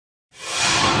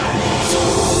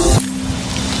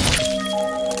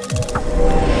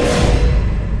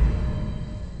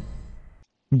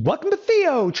Welcome to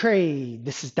TheoTRADE.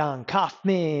 This is Don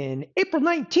Kaufman. April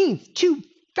 19th,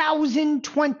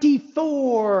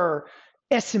 2024.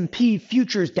 S&P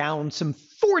futures down some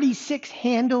 46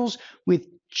 handles with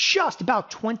just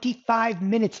about 25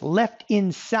 minutes left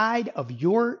inside of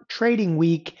your trading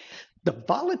week. The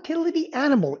volatility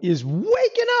animal is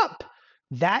waking up.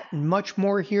 That and much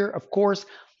more here, of course,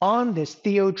 on this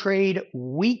TheoTRADE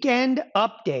weekend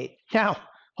update. Now,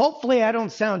 hopefully I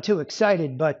don't sound too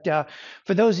excited, but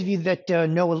for those of you that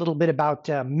know a little bit about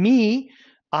me,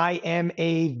 I am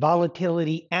a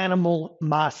volatility animal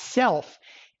myself.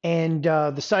 And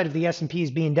the side of the S&P is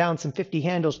being down some 50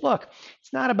 handles. Look,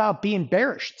 it's not about being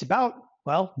bearish. It's about,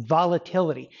 well,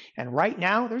 volatility. And right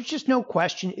now, there's just no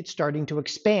question it's starting to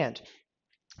expand.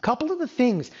 A couple of the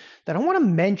things that I want to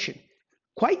mention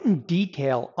quite in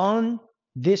detail on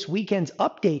this weekend's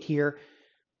update here.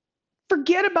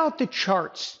 Forget about the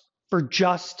charts for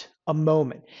just a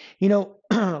moment. You know,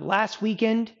 last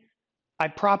weekend, I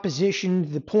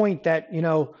propositioned the point that,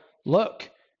 look,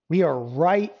 we're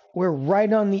right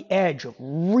on the edge of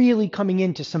really coming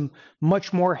into some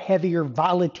much more heavier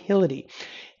volatility.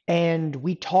 And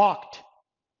we talked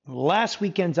last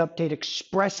weekend's update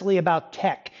expressly about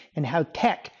tech and how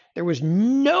there was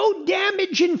no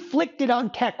damage inflicted on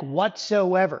tech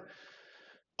whatsoever.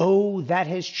 Oh, that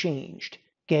has changed.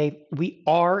 Okay, we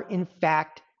are in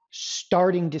fact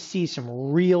starting to see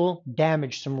some real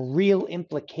damage, some real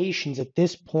implications at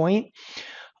this point.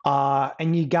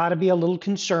 And you got to be a little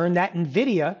concerned that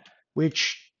NVDA,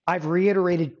 which I've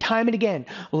reiterated time and again,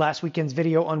 last weekend's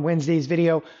video, on Wednesday's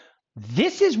video,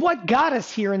 this is what got us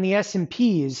here in the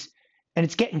S&Ps, and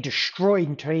it's getting destroyed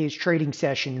in today's trading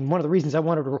session. And one of the reasons I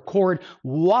wanted to record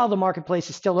while the marketplace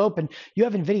is still open, you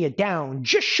have NVIDIA down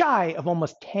just shy of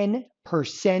almost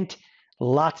 10%.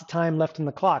 Lots of time left on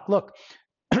the clock. Look,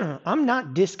 I'm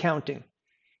not discounting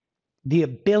the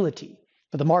ability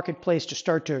for the marketplace to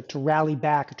start to rally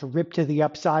back, to rip to the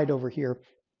upside over here.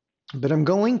 But I'm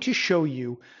going to show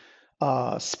you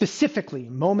specifically,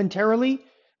 momentarily,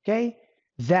 okay,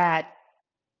 that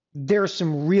there's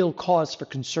some real cause for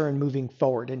concern moving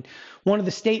forward. And one of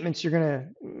the statements you're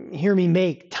going to hear me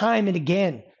make time and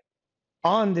again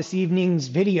on this evening's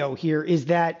video here is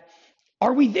that,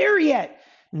 are we there yet?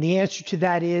 And the answer to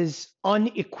that is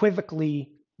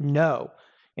unequivocally no.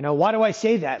 Why do I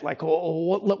say that? Like,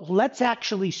 let's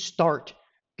actually start,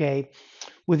 okay,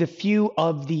 with a few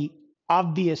of the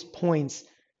obvious points.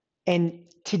 And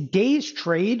today's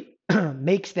trade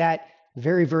makes that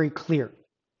very, very clear.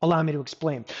 Allow me to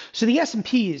explain. So the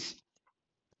S&Ps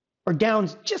are down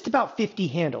just about 50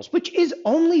 handles, which is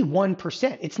only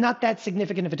 1%. It's not that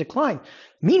significant of a decline.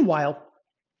 Meanwhile,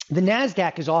 the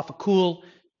NASDAQ is off a cool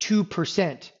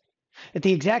 2%. At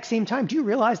the exact same time, do you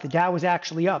realize the Dow is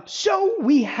actually up? So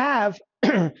we have,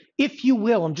 if you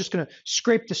will, I'm just going to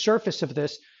scrape the surface of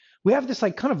this. We have this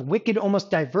like kind of wicked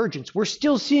almost divergence. We're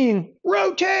still seeing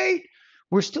rotate.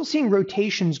 We're still seeing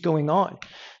rotations going on.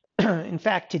 In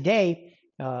fact, today,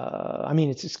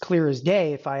 it's as clear as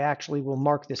day if I actually will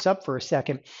mark this up for a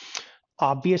second.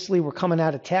 Obviously, we're coming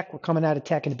out of tech. We're coming out of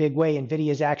tech in a big way.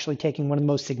 NVIDIA is actually taking one of the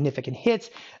most significant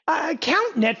hits.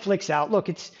 Count Netflix out. Look,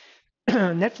 it's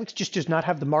Netflix just does not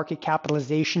have the market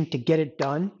capitalization to get it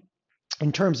done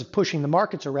in terms of pushing the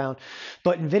markets around,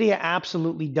 but NVIDIA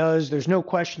absolutely does. There's no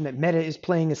question that Meta is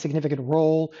playing a significant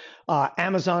role.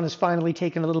 Amazon has finally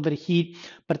taken a little bit of heat,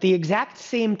 but at the exact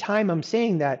same time I'm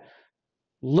saying that,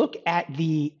 look at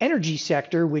the energy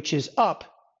sector, which is up,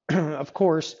 of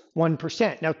course,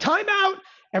 1%. Now, time out.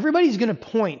 Everybody's going to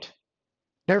point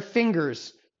their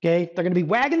fingers, okay? They're going to be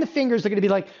wagging the fingers. They're going to be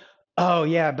like, oh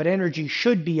yeah, but energy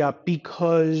should be up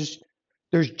because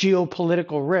there's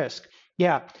geopolitical risk.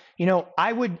 Yeah,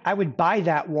 I would buy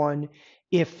that one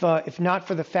if not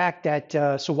for the fact that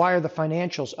so why are the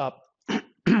financials up?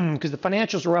 Because the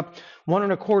financials are up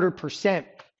 1.25%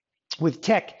 with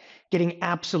tech getting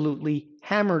absolutely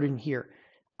hammered in here.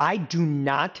 I do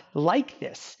not like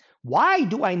this. Why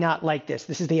do I not like this?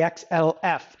 This is the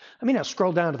XLF. I'll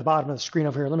scroll down to the bottom of the screen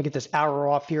over here. Let me get this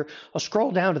arrow off here. I'll scroll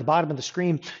down to the bottom of the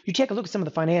screen. You take a look at some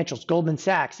of the financials. Goldman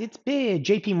Sachs, it's big.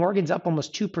 JP Morgan's up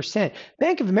almost 2%.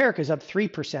 Bank of America is up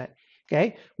 3%.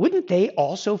 Okay. Wouldn't they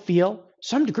also feel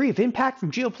some degree of impact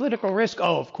from geopolitical risk?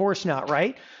 Oh, of course not,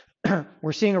 right?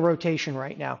 We're seeing a rotation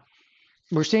right now.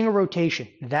 We're seeing a rotation.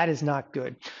 That is not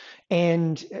good.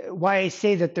 And why I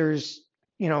say that there's,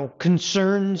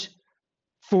 concerns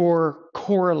for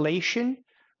correlation.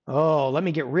 Oh, let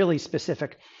me get really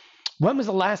specific. When was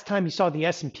the last time you saw the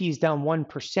S&Ps down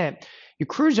 1%? You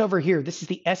cruise over here. This is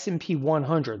the S&P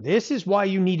 100. This is why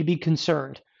you need to be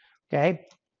concerned. Okay.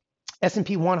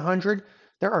 S&P 100,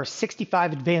 there are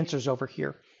 65 advancers over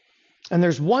here. And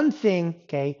there's one thing,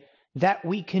 okay, that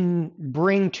we can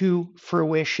bring to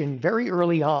fruition very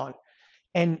early on.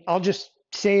 And I'll just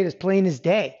say it as plain as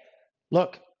day.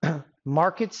 Look,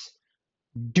 markets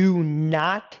do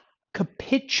not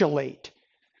capitulate,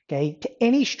 okay, to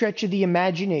any stretch of the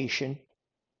imagination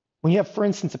when you have, for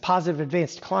instance, a positive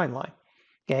advanced decline line.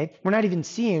 Okay, we're not even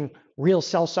seeing real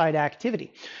sell side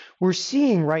activity. We're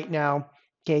seeing right now,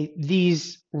 okay,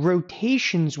 these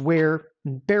rotations where,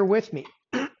 bear with me,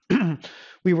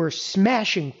 we were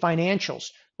smashing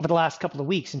financials over the last couple of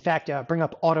weeks. In fact, bring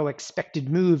up auto expected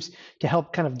moves to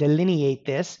help kind of delineate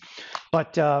this.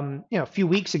 But a few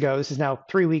weeks ago, this is now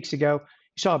 3 weeks ago,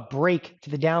 you saw a break to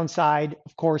the downside,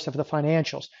 of course, of the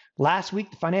financials. Last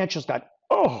week, the financials got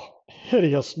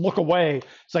hideous. Look away.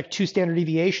 It's like 2 standard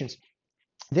deviations.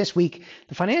 This week,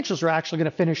 the financials are actually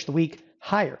going to finish the week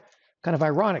higher. Kind of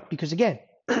ironic because, again,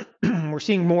 we're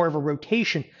seeing more of a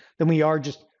rotation than we are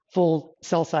just full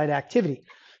sell side activity.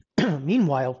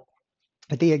 Meanwhile,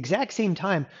 at the exact same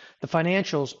time the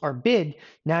financials are bid,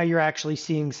 now you're actually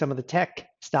seeing some of the tech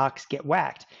stocks get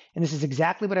whacked. And this is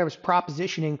exactly what I was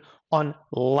propositioning on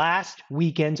last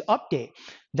weekend's update.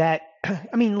 That,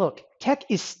 I mean, look, tech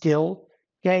is still,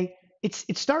 okay, it's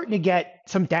starting to get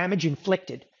some damage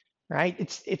inflicted, right?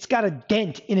 It's got a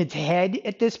dent in its head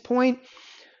at this point.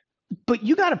 But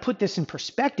you got to put this in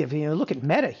perspective. Look at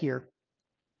Meta here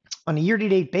on a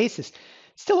year-to-date basis,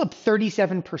 still up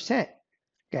 37%,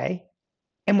 okay?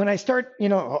 And when I start,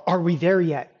 are we there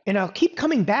yet? And I'll keep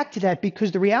coming back to that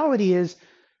because the reality is,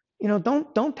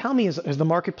 don't tell me is the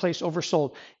marketplace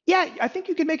oversold. Yeah, I think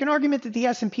you could make an argument that the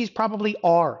S&Ps probably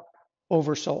are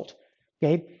oversold,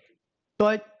 okay?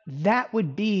 But that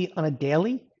would be on a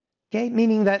daily, okay?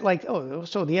 Meaning that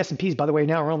so the S&Ps, by the way,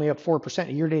 now are only up 4%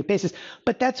 a year-to-date basis,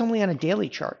 but that's only on a daily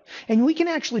chart. And we can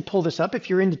actually pull this up if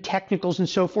you're into technicals and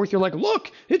so forth. You're like,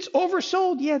 look, it's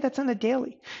oversold. Yeah, that's on a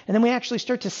daily. And then we actually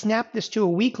start to snap this to a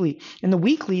weekly. And the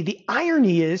weekly, the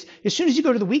irony is, as soon as you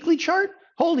go to the weekly chart,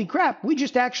 holy crap, we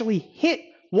just actually hit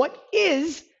what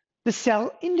is the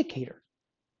sell indicator.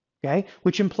 Okay,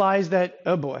 which implies that,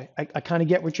 oh boy, I kind of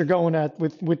get what you're going at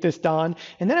with this, Don.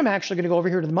 And then I'm actually going to go over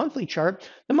here to the monthly chart.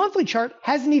 The monthly chart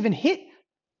hasn't even hit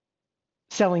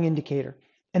selling indicator.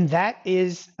 And that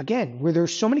is, again, where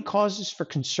there's so many causes for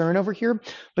concern over here.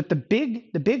 But the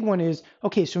big one is,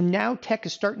 okay, so now tech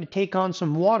is starting to take on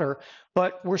some water,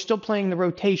 but we're still playing the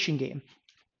rotation game.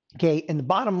 Okay, and the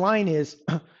bottom line is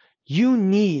you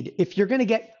need, if you're going to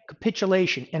get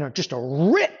capitulation and just a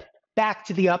rip back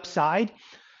to the upside,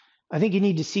 I think you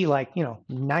need to see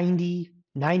 90,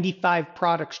 95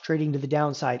 products trading to the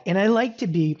downside. And I like to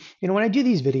be, when I do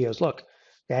these videos, look,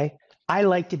 okay, I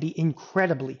like to be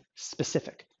incredibly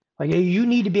specific. Like you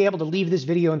need to be able to leave this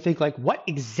video and think what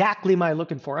exactly am I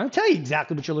looking for? I'll tell you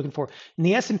exactly what you're looking for. In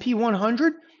the S&P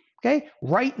 100, okay,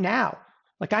 right now,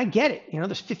 I get it.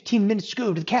 There's 15 minutes to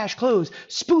go to the cash close.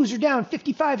 SPOOs are down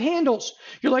 55 handles.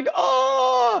 You're like,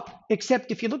 oh,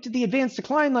 except if you looked at the advanced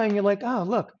decline line, you're like, oh,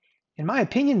 look. In my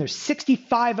opinion, there's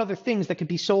 65 other things that could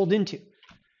be sold into.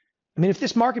 I mean, if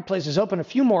this marketplace is open a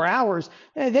few more hours,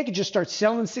 they could just start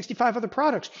selling 65 other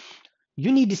products.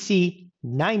 You need to see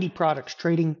 90 products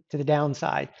trading to the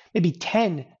downside, maybe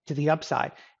 10 to the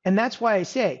upside. And that's why I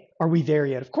say, are we there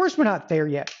yet? Of course, we're not there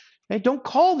yet. Right? Don't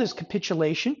call this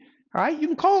capitulation. All right, you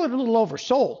can call it a little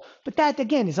oversold, but that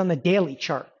again is on the daily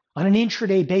chart. On an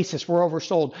intraday basis, we're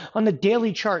oversold. On the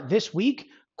daily chart this week,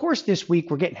 of course, this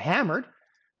week we're getting hammered.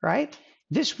 Right?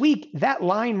 This week, that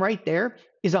line right there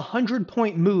is a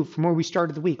 100-point move from where we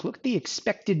started the week. Look at the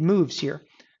expected moves here.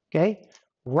 Okay?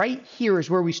 Right here is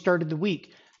where we started the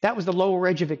week. That was the lower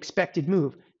edge of expected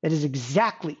move. That is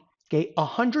exactly, okay,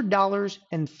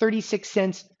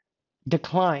 $100.36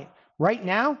 decline. Right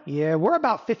now, yeah, we're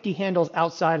about 50 handles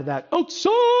outside of that.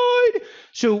 Outside!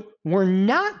 So we're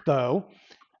not, though,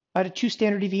 at a 2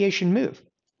 standard deviation move.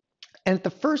 And at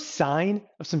the first sign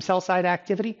of some sell side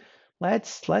activity,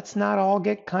 let's not all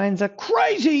get kinds of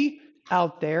crazy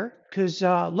out there because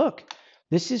look,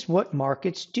 this is what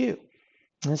markets do.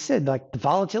 And I said, the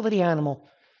volatility animal,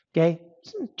 okay,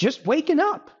 just waking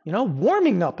up,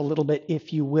 warming up a little bit,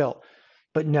 if you will.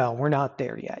 But no, we're not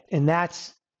there yet. And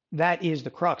that is the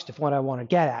crux of what I want to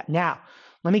get at. Now,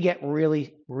 let me get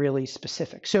really, really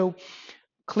specific. So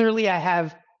clearly I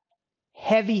have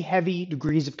heavy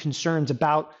degrees of concerns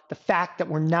about the fact that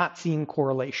we're not seeing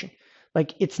correlation.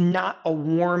 It's not a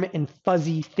warm and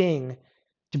fuzzy thing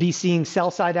to be seeing sell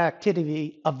side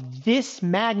activity of this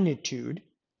magnitude,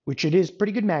 which it is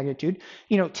pretty good magnitude.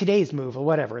 Today's move or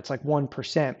whatever, it's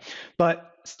 1%. But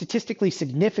statistically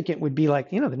significant would be the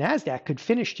NASDAQ could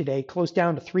finish today close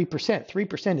down to 3%.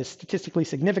 3% is statistically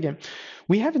significant.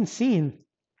 We haven't seen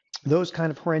those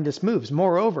kind of horrendous moves.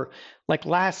 Moreover, like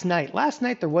last night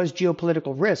there was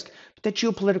geopolitical risk, but that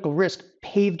geopolitical risk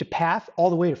paved a path all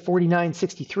the way to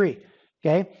 49.63.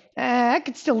 Okay, I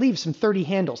could still leave some 30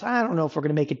 handles. I don't know if we're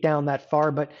going to make it down that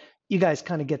far, but you guys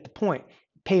kind of get the point.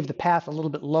 Paved the path a little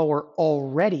bit lower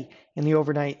already in the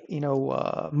overnight,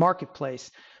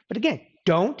 marketplace. But again,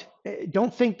 don't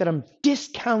think that I'm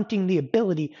discounting the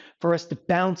ability for us to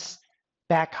bounce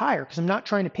back higher, because I'm not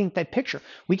trying to paint that picture.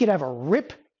 We could have a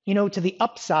rip, to the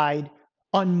upside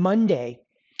on Monday.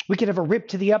 We could have a rip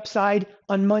to the upside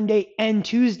on Monday and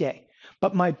Tuesday.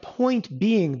 But my point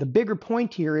being, the bigger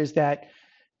point here is that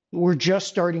we're just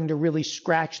starting to really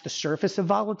scratch the surface of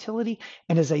volatility.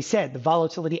 And as I said, the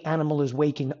volatility animal is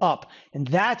waking up. And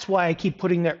that's why I keep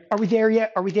putting there, are we there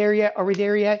yet? Are we there yet? Are we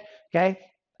there yet? Okay.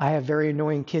 I have very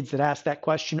annoying kids that ask that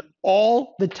question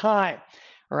all the time.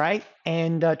 All right.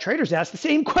 And traders ask the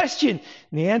same question.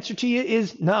 And the answer to you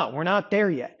is no, we're not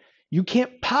there yet. You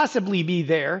can't possibly be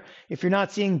there if you're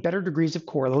not seeing better degrees of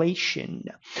correlation.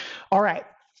 All right.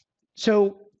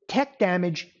 So tech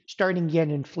damage starting to get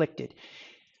inflicted.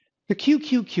 The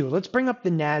QQQ, let's bring up the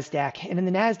NASDAQ. And in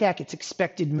the NASDAQ, it's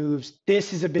expected moves.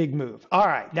 This is a big move. All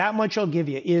right. That much I'll give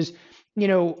you is,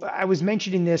 I was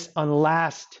mentioning this on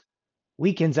last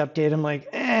weekend's update. I'm like,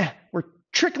 we're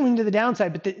trickling to the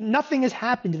downside, but nothing has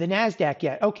happened to the NASDAQ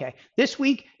yet. Okay, this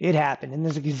week it happened, and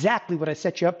this is exactly what I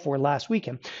set you up for last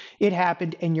weekend. It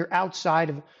happened, and you're outside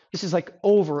of, this is like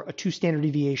over a 2 standard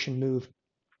deviation move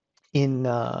in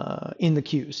the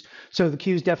Qs. So the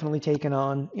Qs definitely taken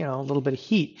on, a little bit of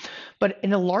heat. But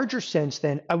in a larger sense,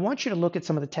 then, I want you to look at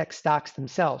some of the tech stocks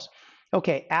themselves.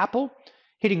 Okay, Apple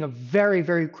hitting a very,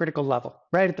 very critical level,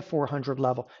 right at the 400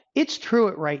 level. It's through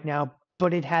it right now,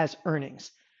 but it has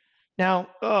earnings. Now,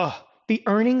 the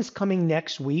earnings coming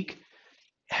next week,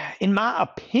 in my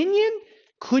opinion,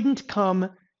 couldn't come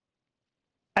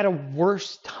at a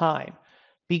worse time,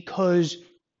 because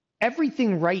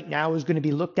everything right now is going to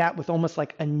be looked at with almost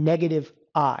like a negative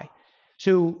eye.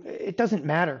 So it doesn't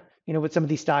matter, what some of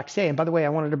these stocks say. And by the way, I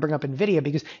wanted to bring up NVIDIA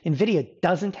because NVIDIA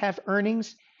doesn't have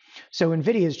earnings. So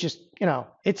NVIDIA is just,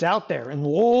 it's out there and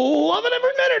loving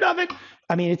every minute of it.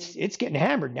 I mean, it's getting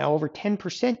hammered now, over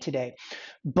 10% today.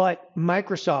 But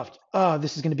Microsoft,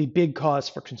 this is going to be big cause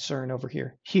for concern over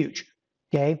here. Huge.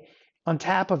 Okay. On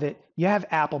top of it, you have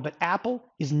Apple, but Apple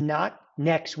is not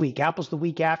next week. Apple's the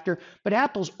week after, but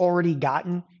Apple's already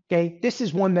gotten, okay. This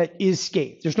is one that is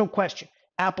scathed. There's no question.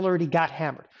 Apple already got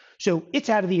hammered. So it's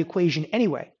out of the equation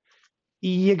anyway.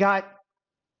 You got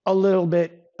a little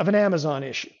bit of an Amazon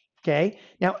issue. Okay.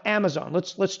 Now, Amazon,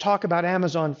 let's talk about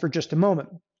Amazon for just a moment.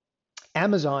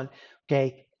 Amazon,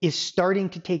 okay, is starting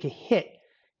to take a hit.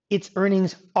 Its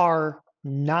earnings are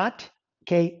not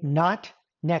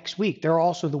next week. They're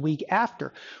also the week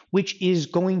after, which is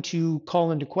going to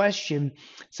call into question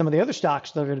some of the other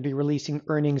stocks that are going to be releasing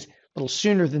earnings a little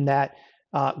sooner than that.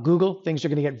 Google, things are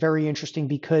going to get very interesting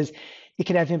because it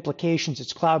could have implications.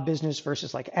 It's cloud business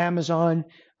versus like Amazon,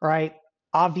 right?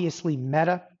 Obviously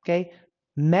Meta, okay?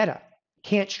 Meta,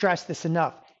 can't stress this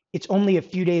enough. It's only a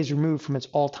few days removed from its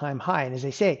all-time high. And as I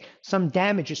say, some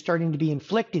damage is starting to be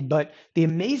inflicted. But the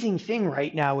amazing thing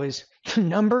right now is the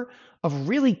number of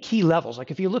really key levels.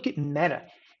 Like if you look at Meta,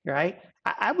 right,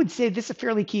 I would say this is a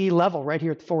fairly key level right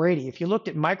here at the 480. If you looked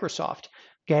at Microsoft,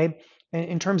 okay,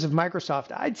 in terms of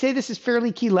Microsoft, I'd say this is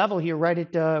fairly key level here right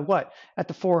at at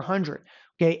the 400.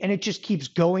 Okay, and it just keeps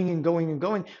going and going and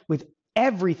going with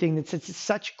everything that's at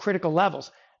such critical levels.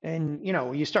 And,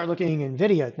 you start looking at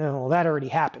NVIDIA, no, that already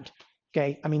happened.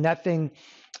 Okay. I mean, that thing,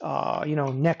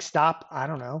 next stop, I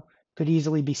don't know, could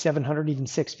easily be 700, even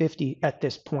 650 at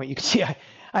this point. You can see I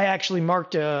actually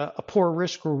marked a poor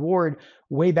risk reward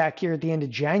way back here at the end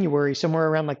of January, somewhere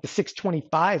around like the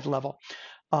 625 level.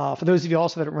 For those of you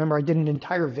also that remember, I did an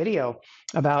entire video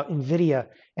about NVIDIA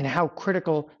and how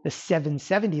critical the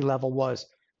 770 level was.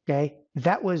 Okay.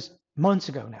 That was months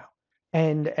ago now.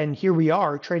 And here we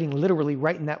are trading literally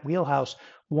right in that wheelhouse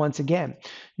once again.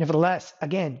 Nevertheless,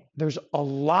 again, there's a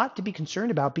lot to be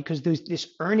concerned about because there's this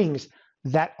earnings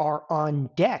that are on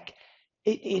deck.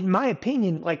 In my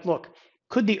opinion, like, look,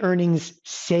 could the earnings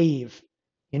save,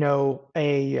 a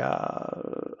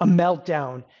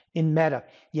meltdown in Meta?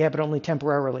 Yeah, but only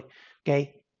temporarily.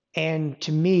 Okay. And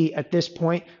to me, at this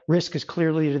point, risk is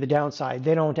clearly to the downside.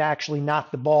 They don't actually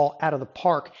knock the ball out of the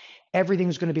park.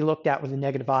 Everything's going to be looked at with a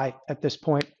negative eye at this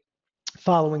point,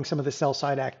 following some of the sell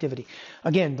side activity.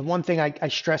 Again, the one thing I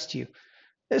stress to you,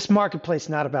 This marketplace is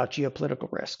not about geopolitical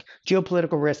risk.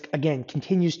 Geopolitical risk, again,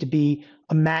 continues to be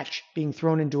a match being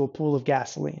thrown into a pool of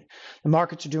gasoline. The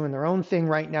markets are doing their own thing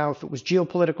right now. If it was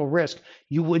geopolitical risk,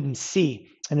 you wouldn't see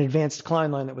an advanced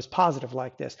decline line that was positive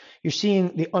like this. You're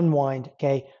seeing the unwind,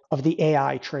 okay, of the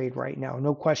AI trade right now,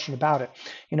 no question about it.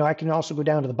 I can also go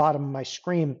down to the bottom of my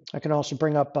screen. I can also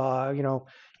bring up,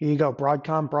 here you go,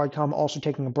 Broadcom. Broadcom also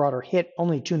taking a broader hit,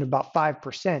 only tuned about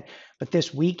 5%. But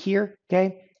this week here,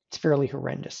 okay, it's fairly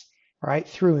horrendous. All right,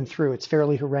 through and through, it's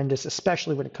fairly horrendous,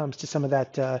 especially when it comes to some of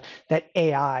that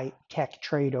AI tech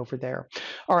trade over there.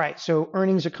 All right, so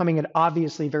earnings are coming at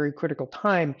obviously very critical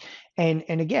time, and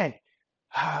again,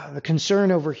 the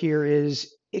concern over here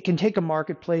is it can take a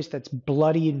marketplace that's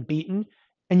bloody and beaten,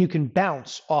 and you can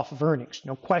bounce off of earnings,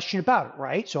 no question about it,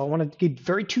 right? So I want to get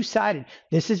very two-sided.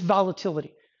 This is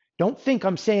volatility. Don't think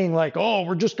I'm saying like, oh,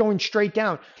 we're just going straight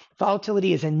down.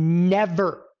 Volatility is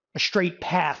never a straight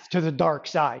path to the dark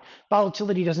side.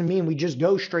 Volatility doesn't mean we just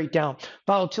go straight down.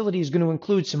 Volatility is going to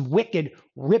include some wicked,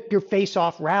 rip your face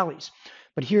off rallies.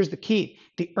 But here's the key.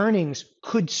 The earnings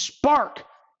could spark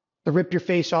the rip your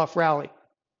face off rally,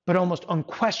 but almost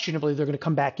unquestionably, they're going to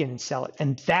come back in and sell it.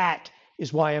 And that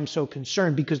is why I'm so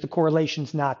concerned, because the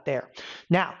correlation's not there.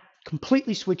 Now,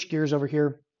 completely switch gears over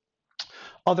here.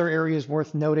 Other areas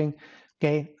worth noting,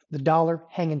 okay, the dollar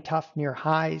hanging tough near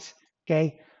highs,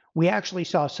 okay. We actually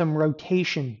saw some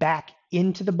rotation back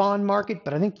into the bond market,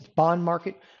 but I think the bond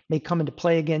market may come into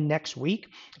play again next week.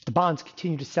 If the bonds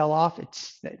continue to sell off,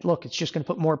 it's just going to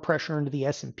put more pressure into the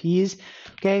S&Ps,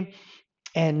 okay?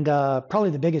 And probably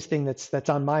the biggest thing that's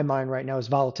on my mind right now is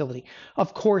volatility.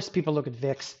 Of course, people look at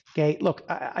VIX, okay? Look,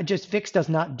 VIX does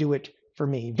not do it for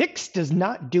me. VIX does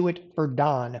not do it for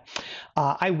Don.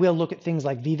 I will look at things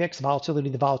like VVIX, volatility,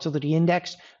 the volatility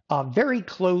index, very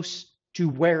close to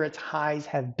where its highs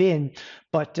have been,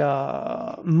 but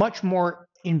much more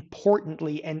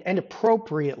importantly and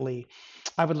appropriately,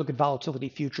 I would look at volatility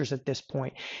futures at this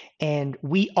point. And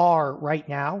we are right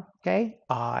now, okay,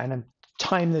 and I'm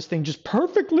timing this thing just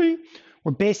perfectly.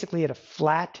 We're basically at a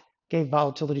flat, okay,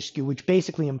 volatility skew, which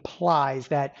basically implies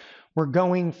that we're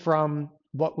going from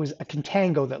what was a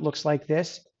contango that looks like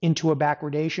this into a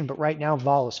backwardation, but right now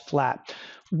vol is flat.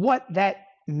 What that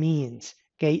means,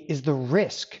 okay, is the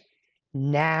risk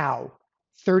now,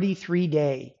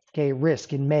 33-day, okay,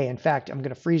 risk in May. In fact, I'm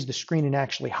going to freeze the screen and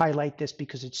actually highlight this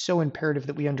because it's so imperative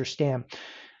that we understand.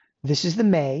 This is the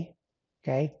May,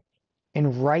 okay,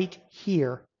 and right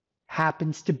here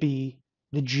happens to be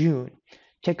the June.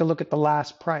 Take a look at the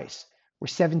last price. We're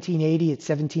 1780 at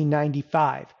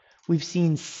 1795. We've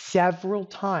seen several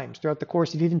times throughout the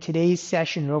course of even today's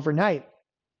session and overnight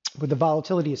where the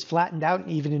volatility is flattened out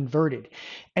and even inverted.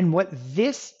 And what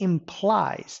this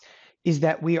implies is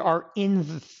that we are in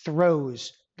the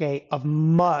throes, okay, of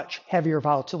much heavier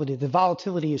volatility. The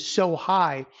volatility is so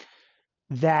high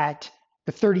that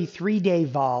the 33-day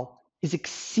vol is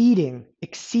exceeding,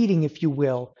 if you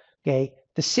will, okay,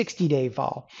 the 60-day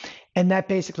vol. And that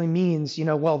basically means,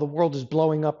 well, the world is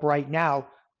blowing up right now,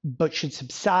 but should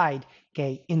subside,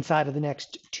 okay, inside of the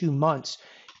next 2 months.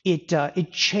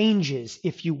 It changes,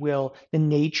 if you will, the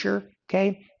nature,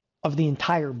 okay, of the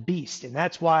entire beast. And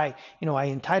that's why, I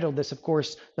entitled this, of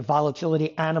course, The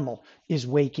Volatility Animal is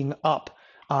Waking Up.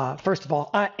 First of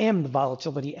all, I am the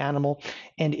volatility animal,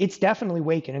 and it's definitely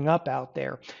waking up out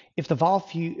there. If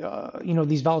the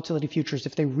these volatility futures,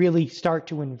 if they really start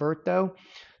to invert though,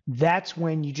 that's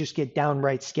when you just get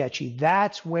downright sketchy.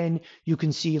 That's when you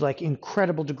can see like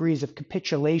incredible degrees of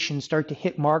capitulation start to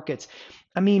hit markets.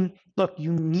 I mean, look,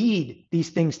 you need these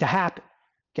things to happen.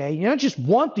 Okay, you don't just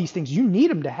want these things, you need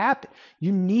them to happen.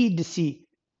 You need to see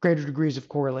greater degrees of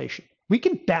correlation. We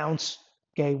can bounce,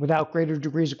 okay, without greater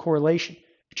degrees of correlation,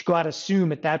 but you got to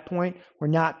assume at that point, we're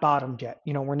not bottomed yet.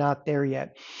 We're not there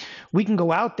yet. We can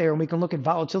go out there and we can look at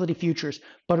volatility futures,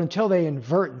 but until they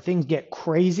invert and things get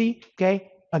crazy,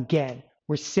 okay, again,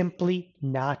 we're simply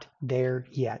not there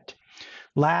yet.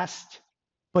 Last,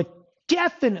 but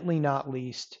definitely not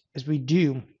least, as we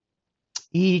do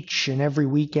each and every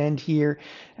weekend here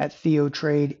at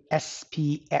TheoTRADE,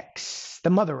 SPX, the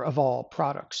mother of all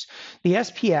products. The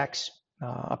SPX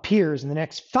appears in the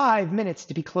next 5 minutes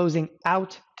to be closing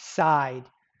outside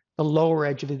the lower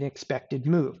edge of an expected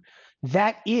move.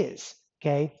 That is,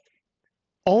 okay,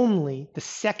 only the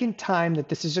second time that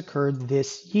this has occurred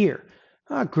this year.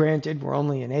 Granted, we're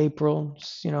only in April,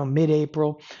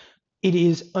 mid-April. It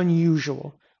is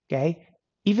unusual, okay?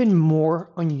 Even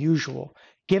more unusual,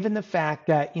 given the fact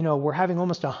that, we're having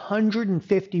almost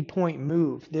 150-point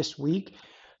move this week. I'll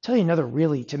tell you another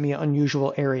really, to me,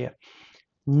 unusual area.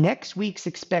 Next week's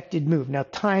expected move. Now,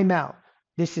 time out.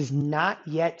 This is not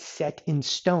yet set in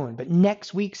stone, but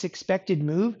next week's expected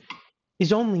move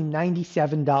is only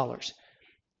 $97.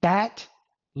 That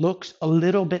looks a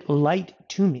little bit light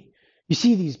to me. You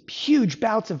see these huge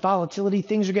bouts of volatility,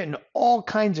 things are getting all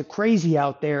kinds of crazy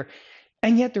out there,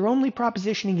 and yet they're only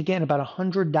propositioning again about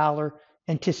 $100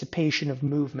 anticipation of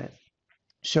movement.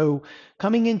 So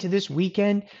coming into this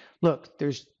weekend, look,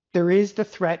 there is the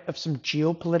threat of some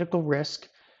geopolitical risk.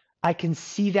 I can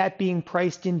see that being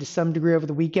priced in to some degree over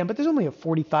the weekend, but there's only a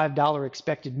 $45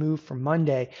 expected move for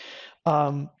Monday.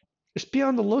 Just be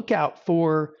on the lookout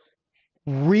for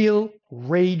real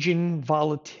raging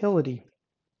volatility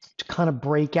to kind of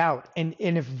break out. And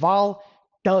if vol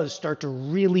does start to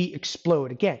really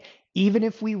explode, again, even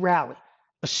if we rally,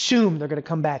 assume they're going to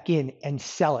come back in and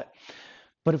sell it.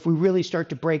 But if we really start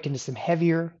to break into some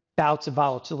heavier bouts of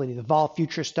volatility, the vol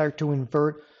futures start to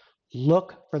invert,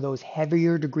 look for those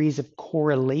heavier degrees of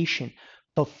correlation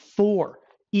before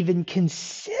even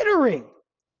considering,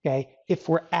 okay, if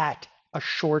we're at a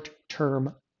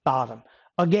short-term bottom.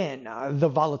 Again, the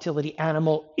volatility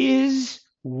animal is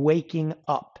waking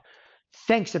up.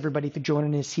 Thanks everybody for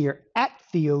joining us here at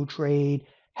TheoTRADE.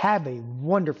 Have a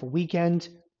wonderful weekend.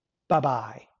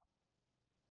 Bye-bye.